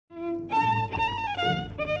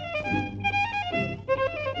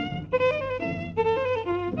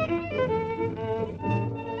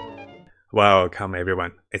Welcome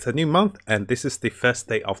everyone. It's a new month and this is the first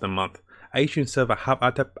day of the month. Asian server have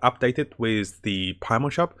updated with the Paimon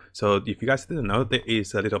shop. So if you guys didn't know, there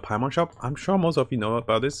is a little Paimon shop. I'm sure most of you know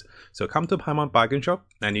about this. So come to Paimon bargain shop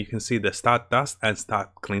and you can see the Stardust and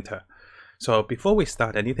Starglitter. So before we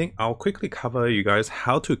start anything, I'll quickly cover you guys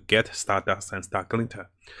how to get Stardust and Starglitter.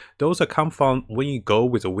 Those are come from when you go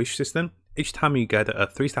with a wish system. Each time you get a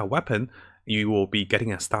 3-star weapon, you will be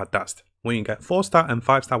getting a Stardust. When you get 4-star and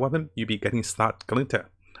 5-star weapon, you'll be getting Starglitter.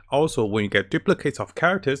 Also, when you get duplicates of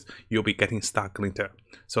characters, you'll be getting Starglitter.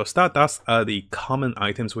 So Stardust are the common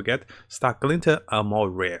items we get. Starglitter are more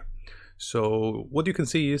rare. So what you can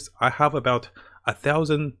see is I have about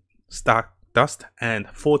 1,000 Stardust and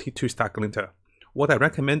 42 Starglitter. What I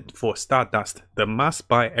recommend for Stardust, the must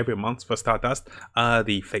buy every month for Stardust are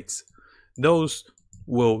the Fates. Those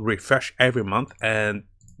will refresh every month and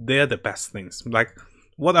they're the best things. Like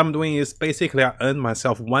what I'm doing is basically I earned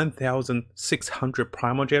myself 1,600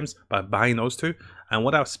 primal gems by buying those two, and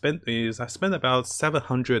what I've spent is I spent about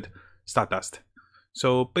 700 Stardust.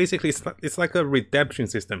 So basically it's like a redemption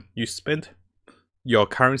system. You spend your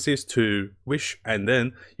currencies to wish and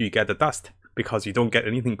then you get the dust because you don't get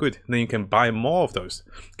anything good. Then you can buy more of those.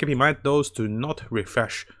 Keep in mind those do not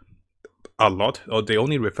refresh a lot, or they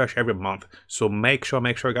only refresh every month. So make sure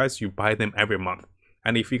guys you buy them every month.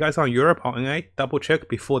 And if you guys are in Europe or NA, double check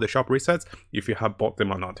before the shop resets if you have bought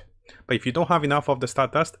them or not. But if you don't have enough of the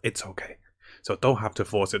Stardust, it's okay. So don't have to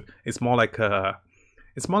force it. It's more like a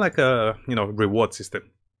reward system.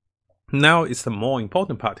 Now it's the more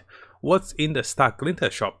important part. What's in the Starglitter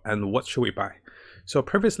shop and what should we buy? So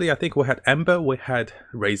previously I think we had Amber, we had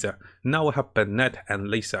Razor. Now we have Bennett and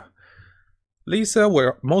Lisa. Lisa,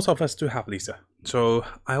 where most of us do have Lisa. So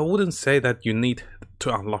I wouldn't say that you need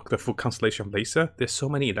to unlock the full constellation of Lisa. There's so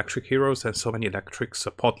many electric heroes and so many electric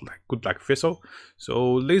support like Fizzle.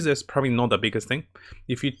 So Lisa is probably not the biggest thing.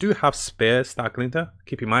 If you do have spare Starglitter,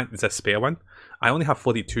 keep in mind it's a spare one. I only have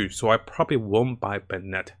 42, so I probably won't buy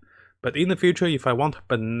Bennett. But in the future, if I want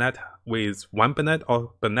Bennett with one Bennett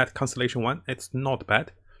or Bennett Constellation 1, it's not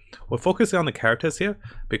bad. We're focusing on the characters here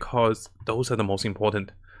because those are the most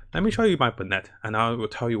important. Let me show you my Bennett and I will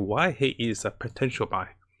tell you why he is a potential buy.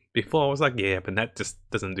 Before I was like, yeah, Bennett just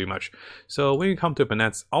doesn't do much. So when you come to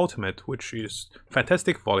Bennett's ultimate, which is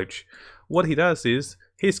Fantastic Foliage, what he does is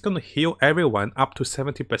he's going to heal everyone up to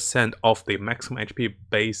 70% of the maximum HP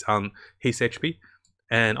based on his HP.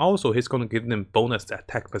 And also he's going to give them bonus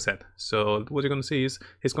attack percent. So what you're going to see is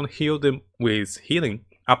he's going to heal them with healing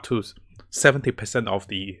up to 70% of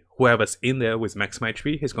the whoever's in there with maximum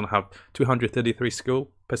HP. He's going to have 233 skill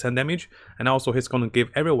percent damage, and also he's going to give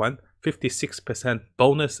everyone 56%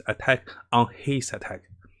 bonus attack on his attack,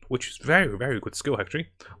 which is very good skill actually.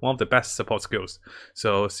 One of the best support skills.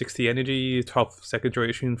 So 60 energy, 12 second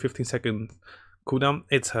duration, 15 second cooldown.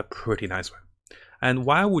 It's a pretty nice one. And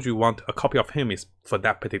why would you want a copy of him is for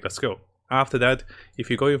that particular skill. After that, if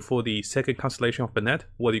you're going for the second constellation of Bennett,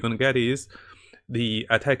 what you're going to get is the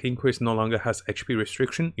attack increase no longer has HP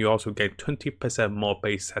restriction. You also get 20% more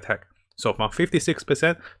base attack. So from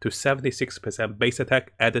 56% to 76% base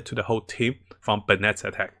attack added to the whole team from Bennett's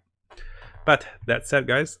attack. But that said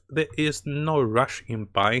guys, there is no rush in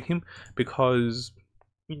buying him because,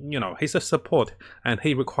 you know, he's a support and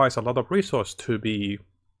he requires a lot of resource to be,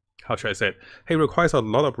 how should I say it? He requires a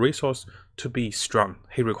lot of resource to be strong.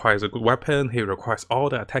 He requires a good weapon, he requires all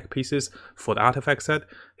the attack pieces for the artifact set.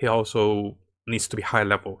 He also needs to be high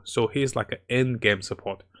level. So he's like an end game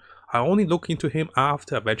support. I only look into him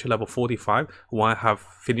after adventure level 45 when I have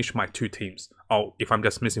finished my 2 teams, or if I'm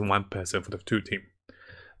just missing one person for the 2 team.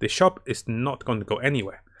 The shop is not going to go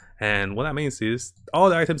anywhere, and what that means is all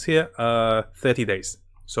the items here are 30 days.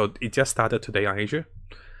 So it just started today on Asia.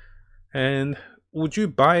 And would you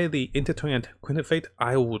buy the Intertwine and Quintet Fate?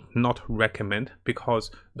 I would not recommend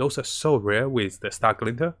because those are so rare with the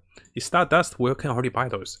Starglitter. In Stardust, we can already buy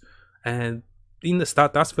those, and in the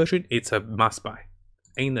Stardust version, it's a must buy.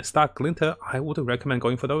 In the Starglitter, I wouldn't recommend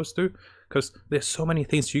going for those two because there's so many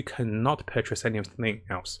things you cannot purchase anything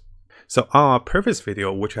else. So our previous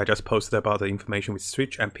video, which I just posted about the information with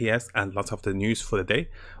Switch and PS and lots of the news for the day,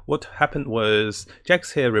 what happened was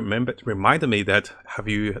Jax here reminded me that have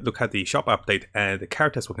you look at the shop update and the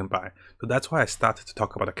characters we can buy. So that's why I started to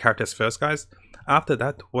talk about the characters first, guys. After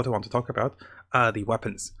that, what I want to talk about are the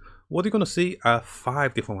weapons. What you're going to see are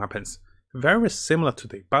 5 different weapons. Very similar to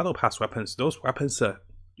the Battle Pass weapons. Those weapons are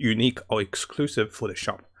unique or exclusive for the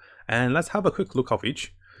shop. And let's have a quick look of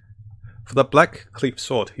each. For the Black Cliff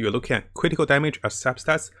Sword, you're looking at critical damage as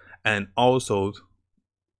substats, and also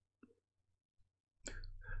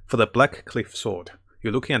for the Black Cliff Sword,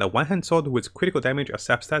 you're looking at a one-hand sword with critical damage as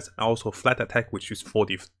stats and also flat attack, which is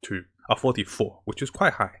 44, which is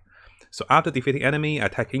quite high. So after defeating enemy,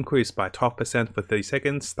 attack increase by 12% for 30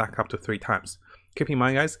 seconds, stack up to 3 times. Keep in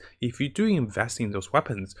mind guys, if you do invest in those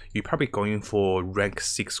weapons, you're probably going for rank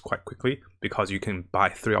 6 quite quickly because you can buy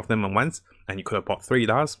 3 of them at once, and you could have bought 3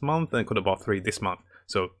 last month and could have bought 3 this month.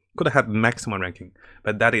 So could have had maximum ranking,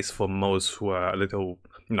 but that is for most who are a little,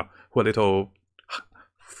 who are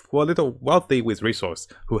a little wealthy with resource,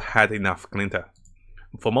 who had enough glinter.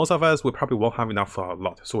 For most of us, we probably won't have enough for a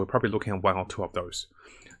lot, so we're probably looking at 1 or 2 of those.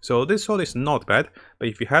 So this sword is not bad, but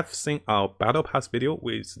if you have seen our battle pass video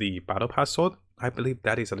with the battle pass sword, I believe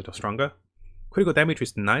that is a little stronger. Critical damage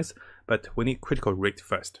is nice, but we need critical rate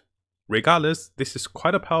first. Regardless, this is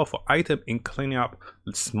quite a powerful item in cleaning up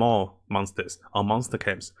small monsters or monster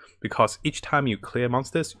camps, because each time you clear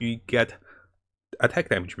monsters, you get attack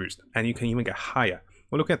damage boost, and you can even get higher.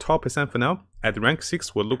 We're looking at 12% for now. At rank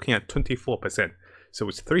 6, we're looking at 24%. So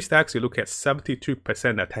with 3 stacks, you look at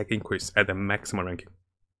 72% attack increase at the maximum ranking.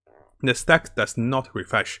 The stack does not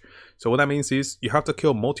refresh, so what that means is you have to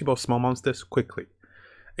kill multiple small monsters quickly.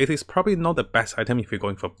 It is probably not the best item if you're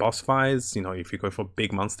going for boss fights, if you're going for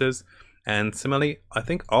big monsters. And similarly, I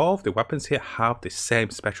think all of the weapons here have the same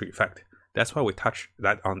special effect. That's why we touch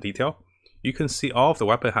that on detail. You can see all of the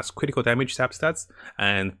weapon has critical damage stats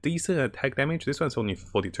and decent attack damage. This one's only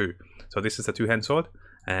 42, so this is a 2-hand sword.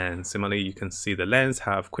 And similarly, you can see the lens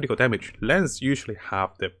have critical damage. Lens usually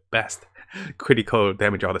have the best critical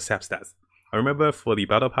damage out of the stats. I remember for the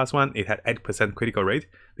battle pass one, it had 8% critical rate.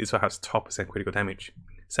 This one has 12% critical damage.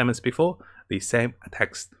 Same as before, the same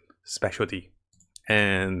attack specialty.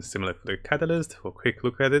 And similar for the catalyst, for a quick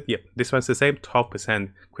look at it, yeah, this one's the same,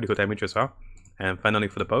 12% critical damage as well. And finally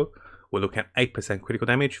for the bow, we're looking at 8% critical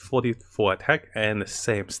damage, 44 attack, and the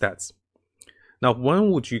same stats. Now,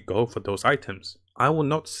 when would you go for those items? I will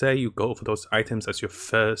not say you go for those items as your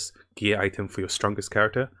first gear item for your strongest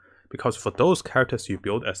character, because for those characters you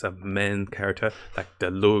build as a main character, like the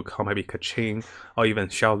Luke or maybe Kachin or even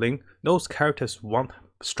Xiaoling, those characters want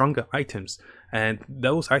stronger items, and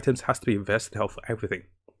those items has to be versatile for everything.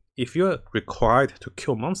 If you're required to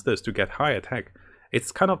kill monsters to get high attack,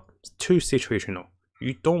 it's kind of too situational.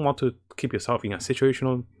 You don't want to keep yourself in a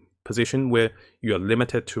situational position where you are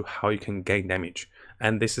limited to how you can gain damage,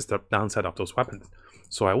 and this is the downside of those weapons.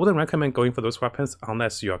 So I wouldn't recommend going for those weapons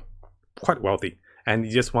unless you're quite wealthy and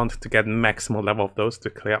you just want to get maximal level of those to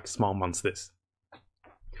clear up small monsters.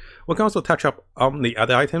 We can also touch up on the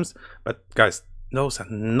other items, but guys, those are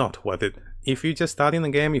not worth it. If you just start in the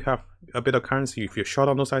game, you have a bit of currency, if you're short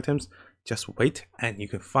on those items, just wait and you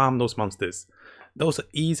can farm those monsters. Those are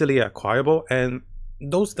easily acquirable, and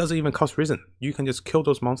those doesn't even cost resin. You can just kill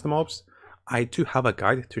those monster mobs. I do have a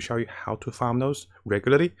guide to show you how to farm those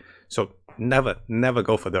regularly, so never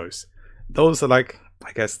go for those. Those are like,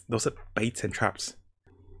 I guess, those are baits and traps.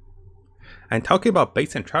 And talking about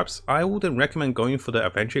baits and traps, I wouldn't recommend going for the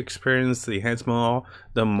adventure experience, the enhancement, or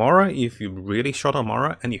the Mora if you're really short on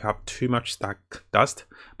Mora and you have too much stack dust.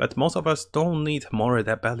 But most of us don't need Mora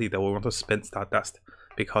that badly that we want to spend stack dust,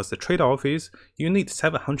 because the trade-off is you need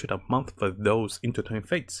 700 a month for those Intertwined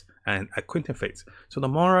Fates and Acquaintance Fates. So the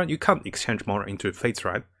Mora, you can't exchange Mora into Fates,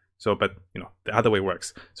 right? So, but the other way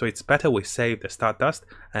works. So it's better we save the start dust,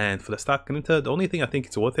 and for the start glitter, the only thing I think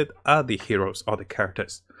is worth it are the heroes or the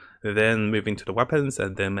characters. Then moving to the weapons,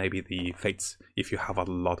 and then maybe the fates if you have a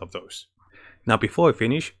lot of those. Now before we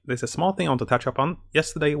finish, there's a small thing I want to touch upon.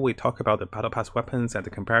 Yesterday we talked about the battle pass weapons and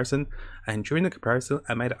the comparison, and during the comparison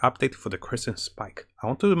I made an update for the Crescent Spike. I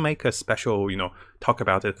want to make a special, talk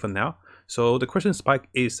about it for now. So the Crescent Spike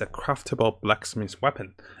is a craftable blacksmith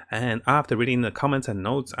weapon, and after reading the comments and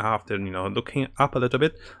notes, after looking up a little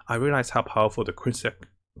bit, I realized how powerful the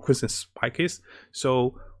Crescent Spike is.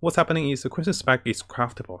 So what's happening is the Crescent Spike is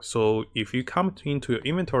craftable. So if you come into your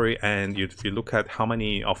inventory and if you look at how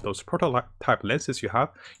many of those prototype lenses you have,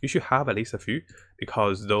 you should have at least a few,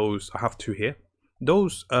 because those, I have 2 here.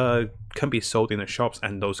 Those can be sold in the shops,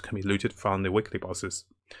 and those can be looted from the weekly bosses.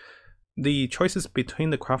 The choices between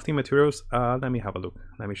the crafting materials, let me have a look.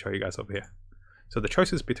 Let me show you guys over here. So the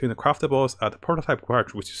choices between the craftables are the prototype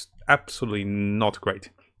grudge, which is absolutely not great.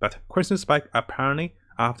 But Crescent Spike, apparently,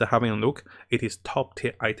 after having a look, it is top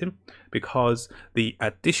tier item, because the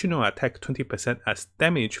additional attack 20% as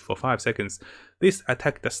damage for 5 seconds. This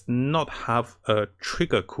attack does not have a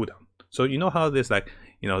trigger cooldown. So you know how there's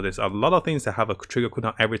there's a lot of things that have a trigger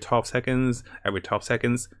cooldown every 12 seconds,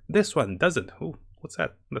 This one doesn't. Ooh, what's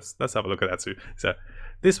that? Let's have a look at that too. So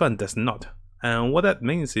this one does not. And what that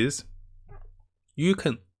means is you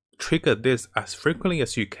can trigger this as frequently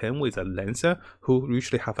as you can with a Lancer, who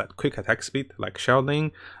usually have a quick attack speed, like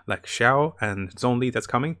Xiaoling, like Xiao and Zhongli that's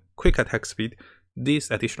coming. Quick attack speed,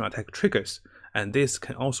 this additional attack triggers, and this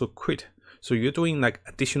can also crit. So you're doing like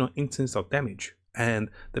additional instance of damage. And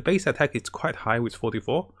the base attack is quite high with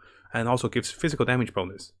 44, and also gives physical damage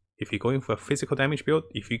bonus. If you're going for a physical damage build,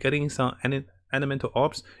 if you're getting some elemental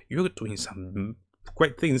orbs, you're doing some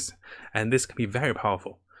great things, and this can be very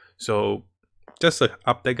powerful. So just an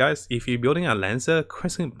update, guys, if you're building a Lancer,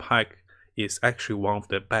 Crescent Pike is actually one of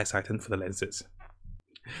the best items for the Lancers.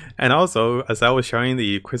 And also, as I was showing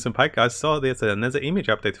the Crescent Pike, I saw there's another image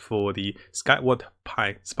update for the Skyward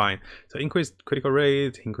Pike Spine. So increased critical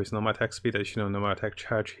rate, increased normal attack speed, additional normal attack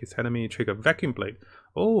charge, his enemy trigger vacuum blade.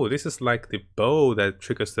 Oh, this is like the bow that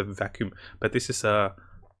triggers the vacuum, but this is a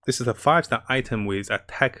 5-star item with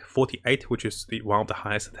attack 48, which is one of the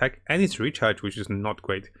highest attack, and its recharge, which is not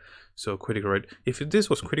great. So critical rate, if this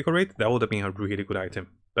was critical rate, that would have been a really good item,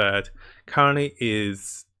 but currently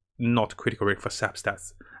is not critical rate for sub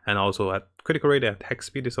stats, and also at critical rate and attack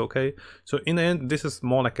speed is okay. So in the end, this is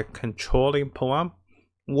more like a controlling polearm.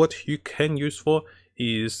 What you can use for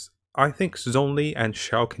is, I think Zhongli and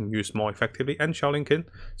Xiao can use more effectively, and Xiaoling can,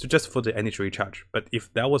 so just for the energy recharge. But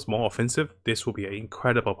if that was more offensive, this would be an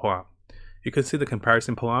incredible polearm. You can see the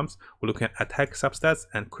comparison polearms. We're looking at attack substats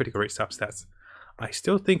and critical rate substats. I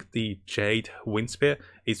still think the Jade Wind Spear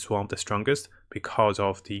is one of the strongest because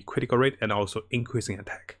of the critical rate and also increasing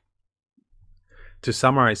attack. To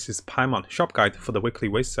summarize this Paimon shop guide for the weekly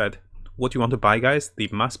waste set, what you want to buy, guys, the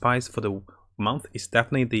must buys for the month is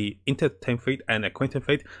definitely the Entertain Fate and Acquaintance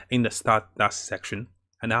Fate in the Start Dust section.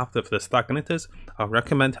 And after for the Starglitters, I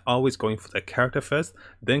recommend always going for the character first,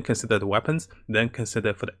 then consider the weapons, then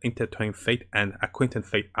consider for the Entertain Fate and Acquaintance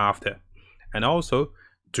Fate after. And also,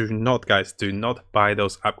 do not buy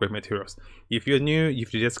those upgrade materials. If you're new,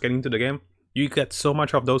 if you're just getting into the game, you get so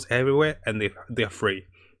much of those everywhere, and they're free.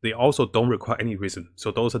 They also don't require any reason, so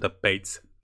those are the baits.